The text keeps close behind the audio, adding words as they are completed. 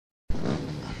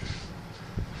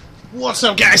What's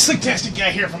up, guys?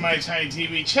 SlickTasticGuy here from My Tiny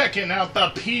TV, checking out the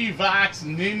Peakvox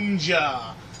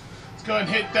Ninja. Let's go ahead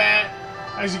and hit that.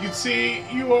 As you can see,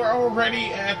 you are already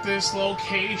at this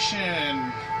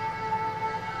location.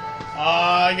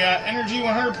 I got energy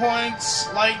 100 points,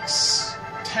 likes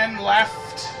 10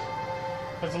 left.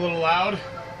 That's a little loud.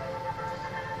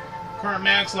 Current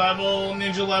max level,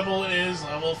 ninja level is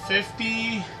level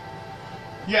 50.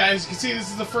 Yeah, as you can see, this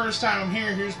is the first time I'm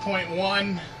here. Here's point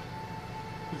 1.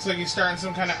 Looks like he's starting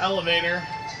some kind of elevator.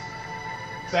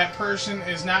 That person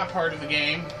is not part of the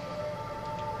game.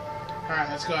 Alright,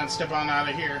 let's go ahead and step on out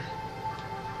of here.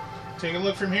 Take a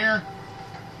look from here.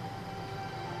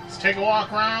 Let's take a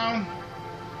walk around.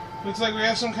 Looks like we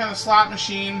have some kind of slot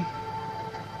machine.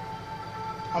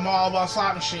 I'm all about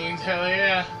slot machines, hell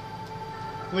yeah.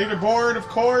 Leaderboard, of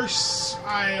course.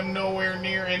 I am nowhere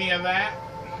near any of that.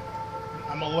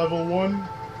 I'm a level 1.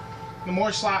 No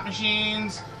more slot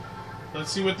machines. Let's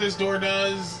see what this door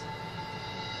does.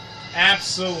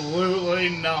 Absolutely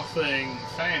nothing.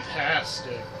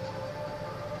 Fantastic.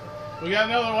 We got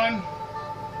another one.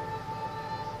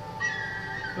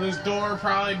 This door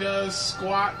probably does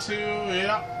squat too.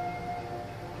 Yep.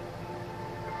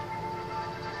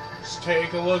 Let's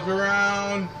take a look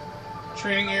around.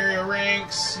 Training area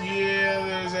ranks. Yeah,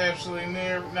 there's absolutely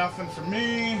nothing for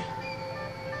me.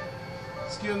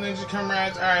 Skill Ninja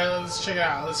Comrades. Alright, let's check it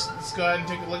out. Let's go ahead and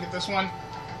take a look at this one.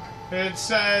 It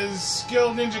says,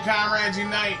 Skilled Ninja Comrades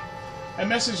Unite. A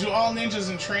message to all ninjas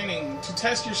in training. To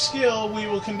test your skill, we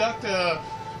will conduct a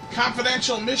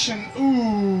confidential mission.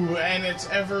 Ooh, and it's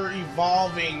ever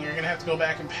evolving. You're going to have to go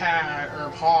back and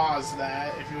pause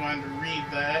that if you wanted to read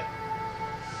that.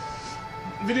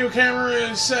 Video camera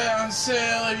is set on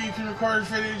sale if you can record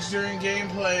footage during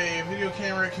gameplay. Video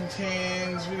camera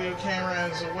contains video camera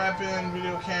as a weapon,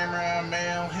 video camera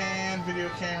male hand, video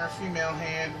camera female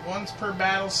hand. Once per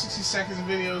battle, 60 seconds of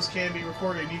videos can be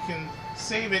recorded. You can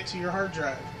save it to your hard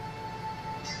drive.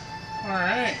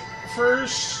 Alright,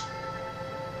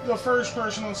 the first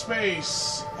personal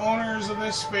space. Owners of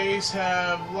this space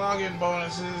have login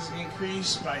bonuses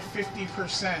increased by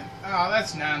 50%. Oh,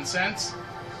 that's nonsense.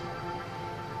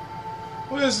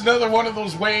 Well, this is another one of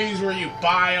those ways where you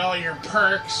buy all your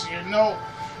perks. You know,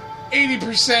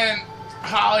 80%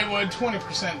 Hollywood,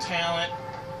 20% talent.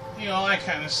 You know, that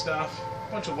kind of stuff.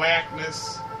 Bunch of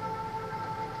whackness.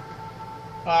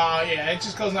 Yeah, it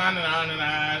just goes on and on and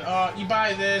on. Oh, you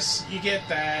buy this, you get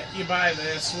that. You buy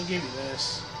this, we'll give you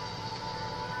this.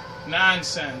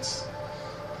 Nonsense.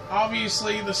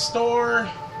 Obviously, the store.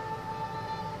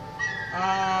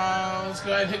 Let's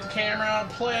go ahead and hit the camera,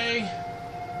 play.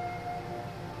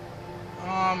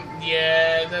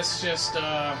 Yeah, that's just,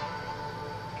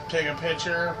 take a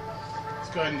picture. Let's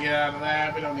go ahead and get out of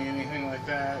that. We don't need anything like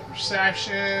that.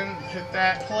 Reception, hit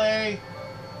that, play.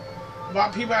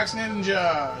 About Peakvox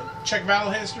Ninja. Check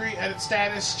battle history, edit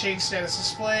status, change status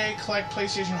display, collect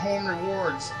PlayStation Home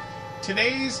rewards.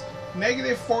 Today's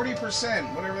negative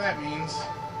 40%, whatever that means.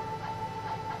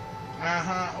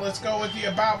 Let's go with the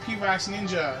About Peakvox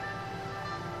Ninja.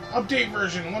 Update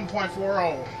version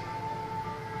 1.40.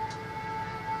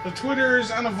 The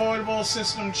Twitter's unavoidable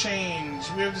system change.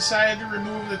 We have decided to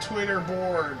remove the Twitter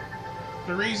board.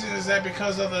 The reason is that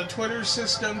because of the Twitter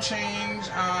system change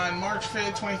on March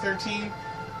 5th, 2013,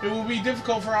 it will be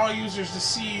difficult for all users to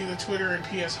see the Twitter and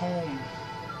PS Home.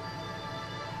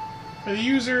 For the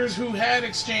users who had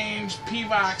exchanged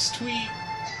Peakvox tweet,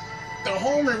 the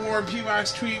home reward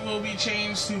Peakvox tweet will be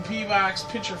changed to Peakvox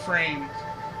picture frame.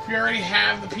 If you already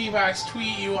have the Peakvox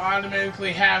tweet, you will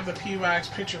automatically have the Peakvox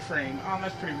picture frame. Oh,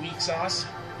 that's pretty weak sauce.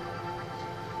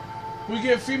 We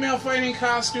get female fighting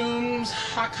costumes,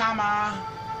 Hakama,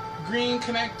 green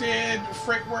connected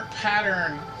framework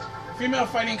pattern. Female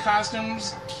fighting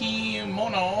costumes,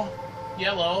 kimono,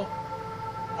 yellow,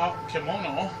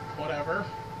 kimono, whatever.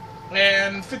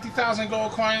 And 50,000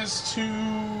 gold coins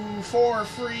for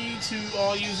free to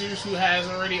all users who has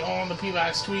already owned the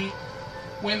Peakvox tweet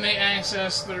when they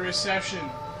access the reception.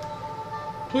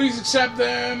 Please accept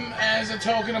them as a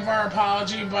token of our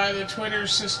apology by the Twitter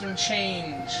system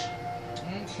change.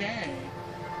 Okay.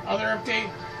 Other update.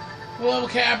 The level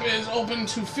cap is open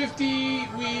to 50.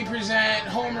 We present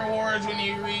home rewards when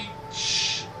you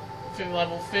reach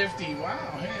level 50. Wow,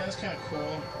 hey, that's kind of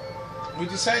cool. We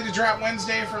decided to drop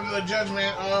Wednesday from the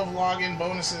judgment of login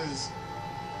bonuses.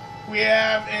 We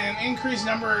have an increased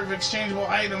number of exchangeable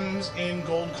items in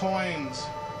gold coins.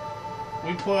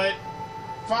 We put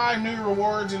 5 new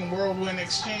rewards in Whirlwind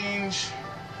Exchange.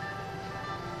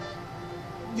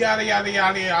 Yada yada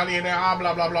yada yada yada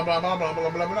blah blah blah blah blah blah blah blah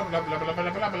blah blah blah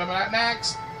blah blah blah blah.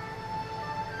 Next.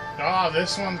 Oh,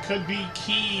 this one could be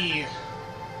key.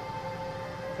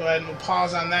 Go ahead and we'll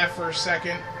pause on that for a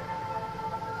second.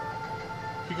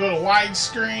 If you go to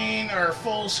widescreen or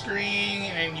full screen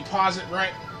and you pause it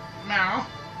right now.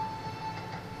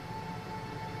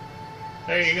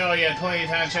 There you go, you had plenty of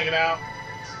time to check it out.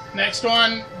 Next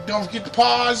one, don't forget to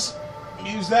pause.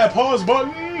 Use that pause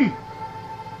button.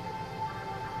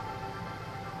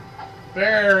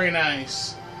 Very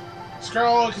nice.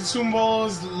 Scroll,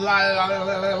 consumables.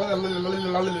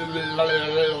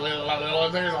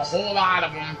 There's a whole lot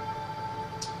of them.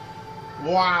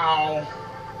 Wow.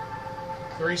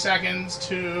 3 seconds.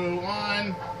 2,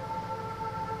 1.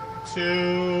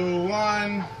 2,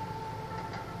 1.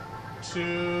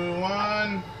 2, 1.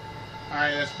 Alright,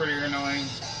 that's pretty annoying.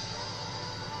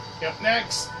 Yep,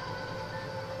 next.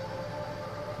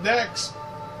 Next.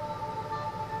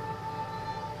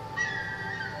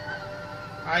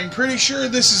 I'm pretty sure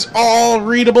this is all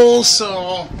readable,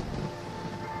 so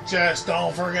just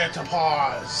don't forget to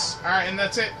pause. Alright, and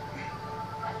that's it.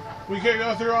 We could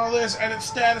go through all this, edit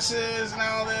statuses and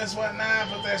all this, whatnot,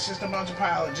 but that's just a bunch of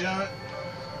pile of junk.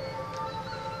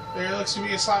 There looks to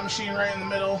be a slot machine right in the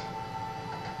middle.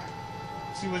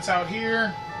 See what's out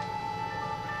here.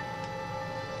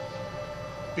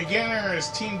 Beginners,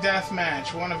 Team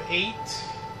Deathmatch, 1 of 8.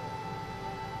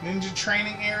 Ninja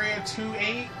Training Area,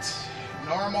 2-8.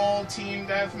 Normal Team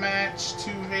Deathmatch,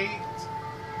 2-8.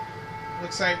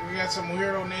 Looks like we got some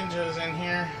weirdo ninjas in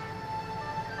here.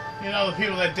 You know, the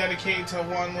people that dedicate to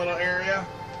one little area.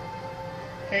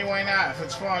 Hey, why not? If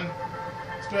it's fun.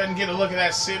 Let's go ahead and get a look at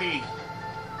that city.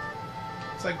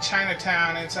 It's like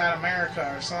Chinatown inside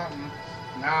America or something.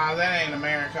 Nah, that ain't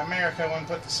America. America wouldn't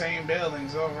put the same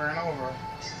buildings over and over.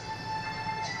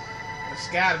 It's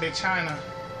gotta be China.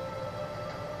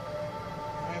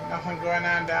 Ain't nothing going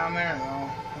on down there, though.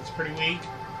 That's pretty weak.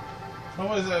 What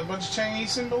was it? A bunch of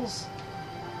Chinese symbols?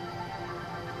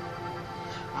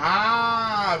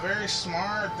 Ah, very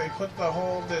smart. They put the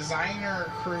whole designer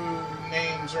crew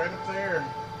names right up there.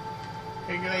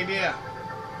 Okay, good idea.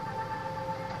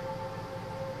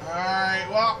 Alright,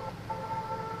 well,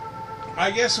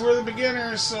 I guess we're the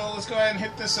beginners, so let's go ahead and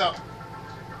hit this up.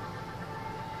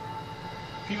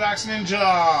 Peakvox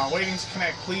Ninja, waiting to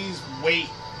connect. Please wait.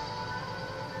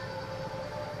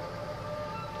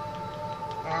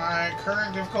 Alright,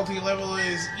 current difficulty level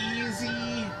is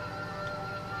easy.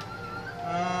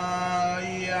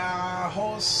 Yeah,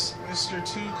 host Mr.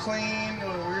 Too Clean,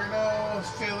 what a weirdo.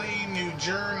 Philly, New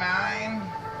Jersey 9.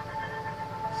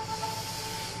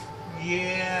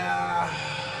 Yeah.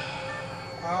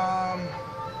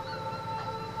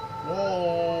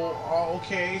 Whoa.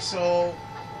 Okay, so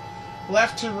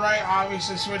left to right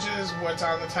obviously switches. What's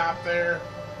on the top there?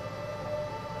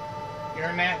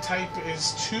 Your NAT type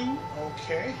is 2.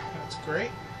 Okay, that's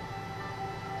great.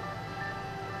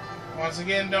 Once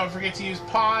again, don't forget to use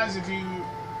pause if you're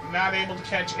not able to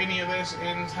catch any of this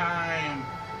in time.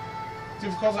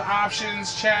 Difficulty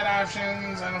options, chat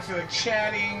options. I don't feel like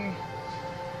chatting.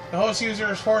 The host user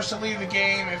is forced to leave the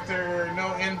game if there are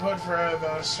no input for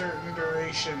a certain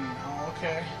duration. Oh,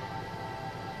 okay.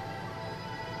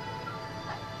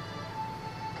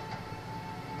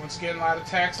 Once again, a lot of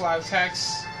text.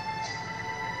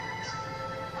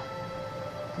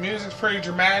 Music's pretty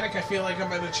dramatic. I feel like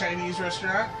I'm at a Chinese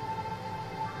restaurant.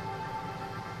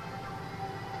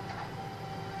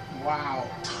 Wow,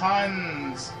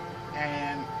 tons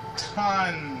and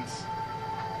tons.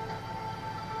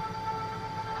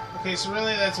 Okay, so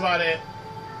really that's about it.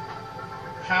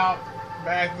 Help,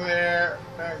 back there,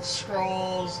 back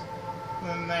scrolls,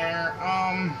 then there.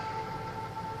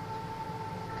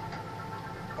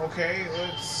 Okay,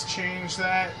 let's change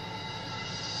that.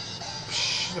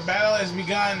 The battle has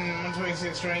begun.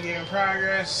 126 join game in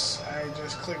progress. I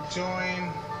just clicked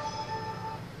join.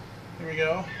 Here we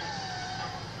go.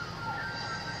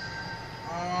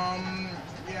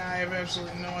 Yeah, I have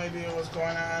absolutely no idea what's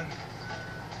going on.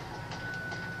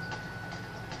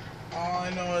 All I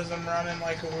know is I'm running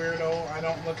like a weirdo. I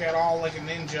don't look at all like a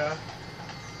ninja.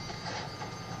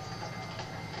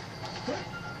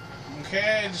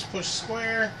 Okay, just push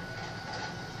square.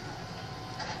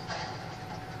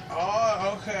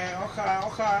 Oh,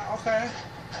 okay.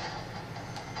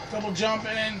 Double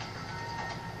jumping.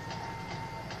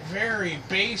 Very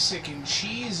basic and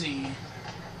cheesy.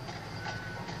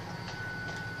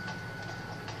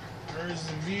 There's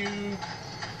the view.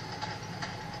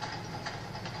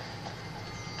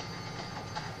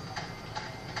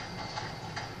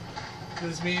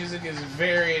 This music is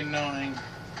very annoying.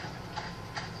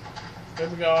 There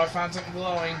we go, I found something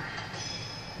glowing.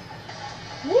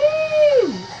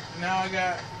 Woo! Now I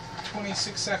got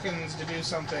 26 seconds to do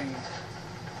something.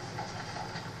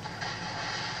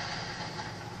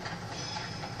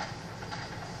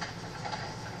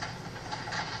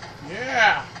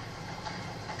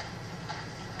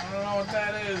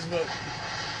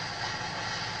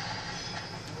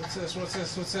 this? What's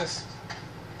this? What's this?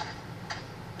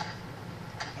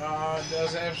 It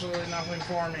does absolutely nothing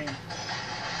for me.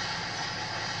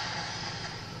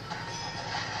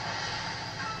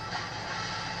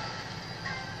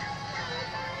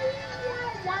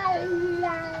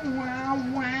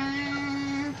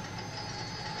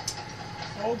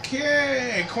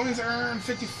 Okay, coins earned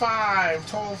 55,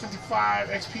 total 55,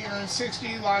 XP earned 60,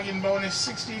 login bonus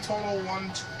 60, total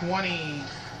 120.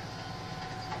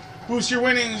 Boost your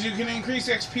winnings. You can increase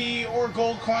XP or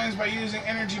gold coins by using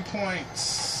energy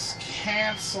points.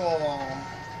 Cancel.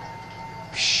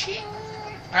 Pshing.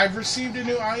 I've received a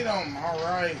new item.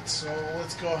 Alright, so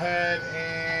let's go ahead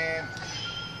and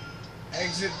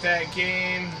exit that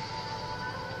game.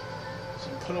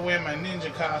 So put away my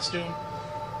ninja costume.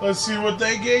 Let's see what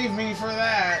they gave me for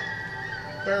that.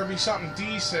 Better be something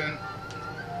decent.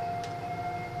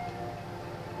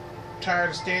 I'm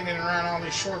tired of standing around all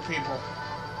these short people.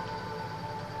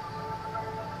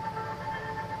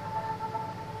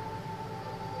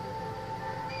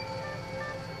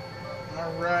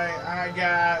 Alright, I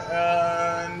got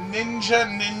a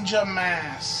ninja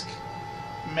mask.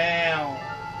 Male.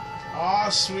 Aw,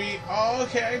 sweet. Oh,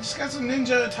 okay, I just got some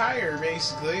ninja attire,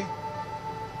 basically.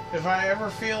 If I ever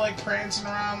feel like prancing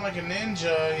around like a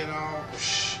ninja, you know,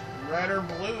 red or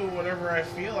blue, whatever I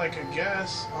feel like, I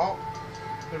guess. Oh,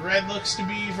 the red looks to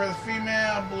be for the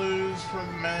female, blue's for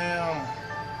the male.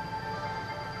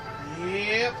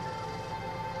 Yep.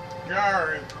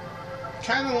 Alright.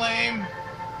 Kinda lame.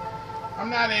 I'm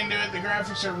not into it. The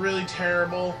graphics are really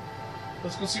terrible.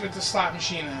 Let's go see what the slot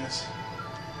machine is.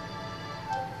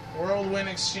 Whirlwind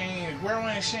Exchange.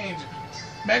 Whirlwind Exchange.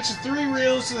 Match 3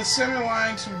 reels to the center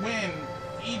line to win.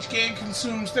 Each game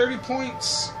consumes 30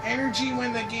 points. Energy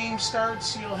when the game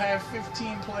starts. You'll have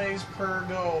 15 plays per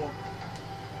go.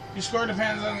 Your score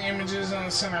depends on the images on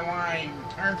the center line.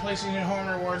 Earn placing your home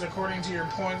rewards according to your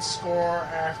points score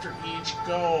after each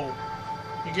go.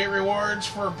 You get rewards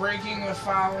for breaking the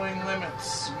following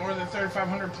limits: more than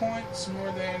 3,500 points,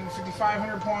 more than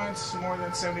 5,500 points, more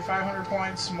than 7,500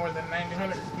 points, more than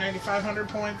 9,500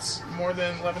 points, more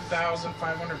than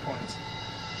 11,500 points.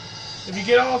 If you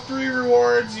get all 3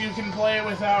 rewards, you can play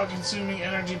without consuming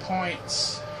energy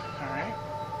points. Alright.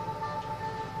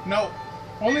 Note,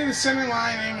 only the center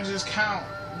line images count.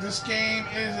 This game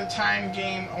is a time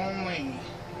game only.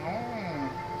 Oh,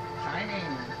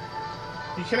 timing.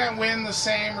 You cannot win the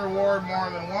same reward more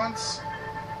than once.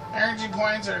 Energy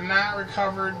points are not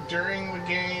recovered during the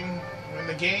game. When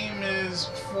the game is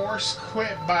forced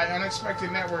quit by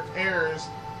unexpected network errors,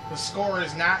 the score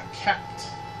is not kept.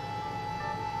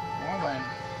 Well then.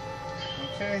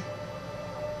 Okay.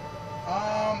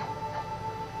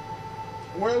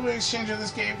 Whirlwind Exchange of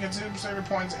this game consumes 30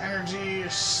 points energy.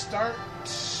 Start.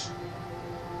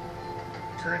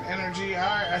 Current energy.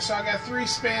 Alright, so I got 3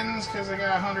 spins because I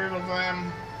got 100 of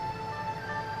them.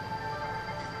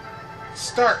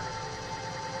 Start.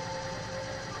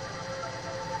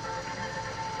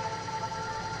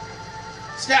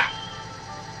 Stop.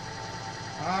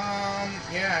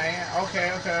 Yeah.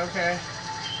 Okay.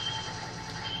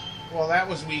 Well, that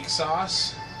was weak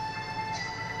sauce.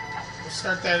 We'll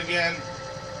start that again.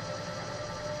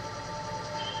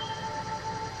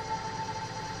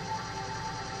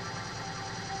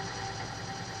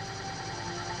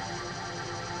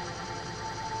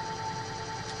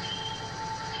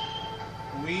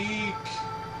 Weak.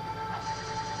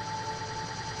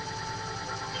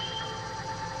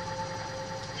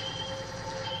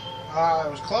 That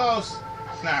was close.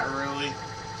 Not really.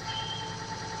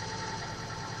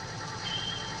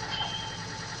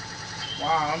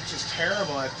 Wow, I'm just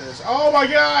terrible at this. Oh my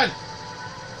god!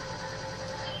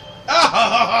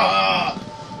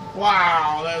 Oh!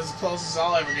 Wow, that was the closest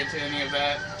I'll ever get to any of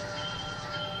that.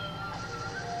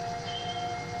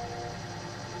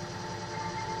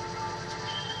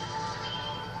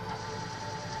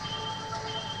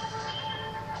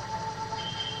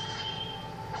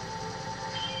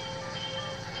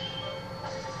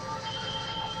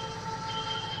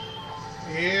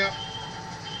 Yep.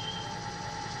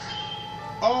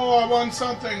 Oh, I won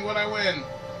something. What'd I win?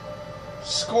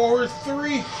 Score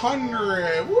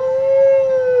 300. Woo! I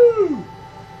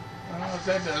don't know what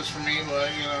that does for me, but,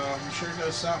 you know, I'm sure it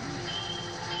does something.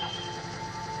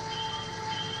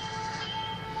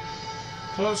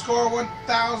 Total score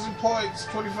 1,000 points.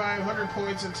 2,500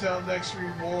 points until next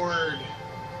reward.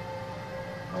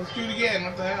 Let's do it again.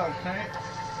 What the hell, right?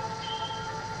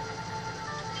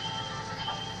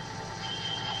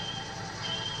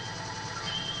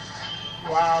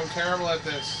 Wow, I'm terrible at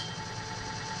this.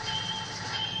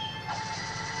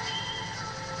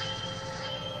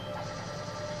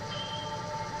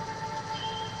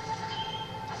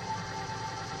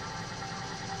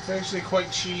 It's actually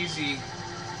quite cheesy.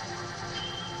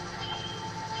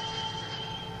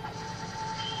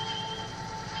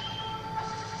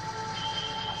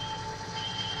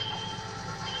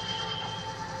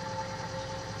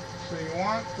 So you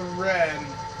want the red.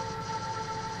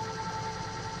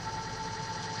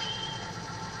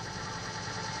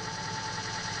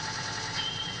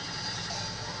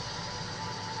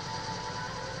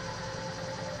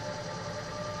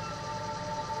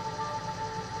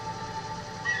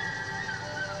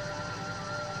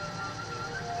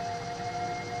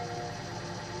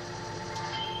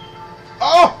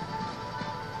 Oh!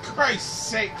 Christ's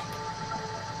sake.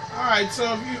 Alright,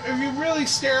 so if you really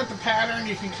stare at the pattern,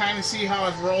 you can kind of see how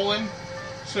it's rolling.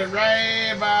 So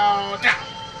right about now.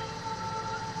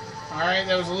 Alright,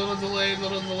 that was a little delayed.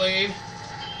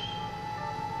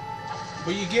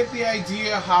 But you get the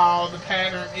idea how the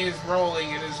pattern is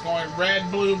rolling. It is going red,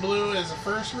 blue, blue as the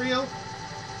first reel.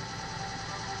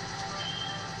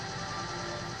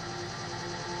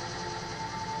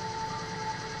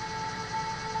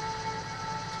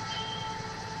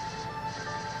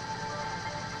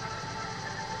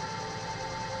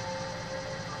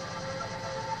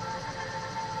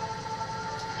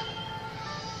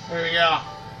 There we go.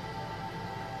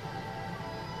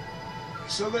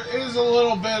 So there is a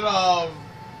little bit of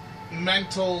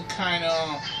mental kind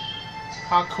of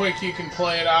how quick you can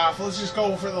play it off. Let's just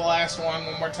go for the last one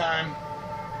more time.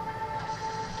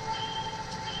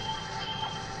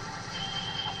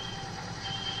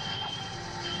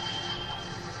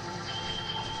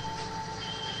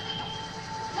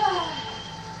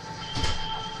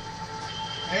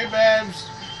 Hey, babes.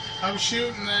 I'm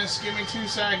shooting this. Give me 2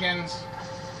 seconds.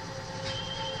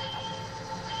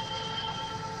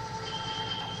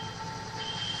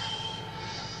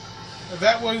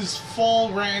 That was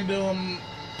full random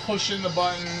pushing the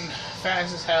button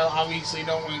fast as hell. Obviously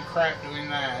don't win crap doing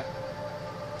that.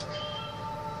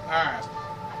 Alright.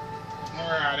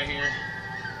 We're out of here.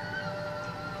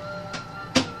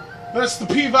 That's the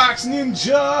Peakvox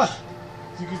Ninja!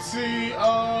 As you can see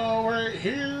right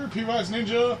here, Peakvox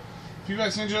Ninja.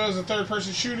 Peakvox Ninja is a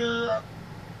third-person shooter.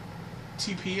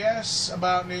 TPS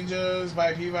about ninjas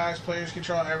by Peakvox. Players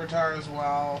control avatar as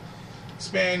well,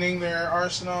 expanding their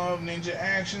arsenal of ninja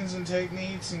actions and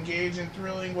techniques, engage in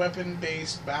thrilling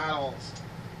weapon-based battles.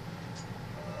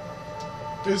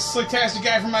 This is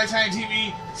SlickTasticGuy from My Tiny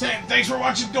TV saying thanks for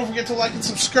watching. Don't forget to like and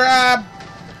subscribe.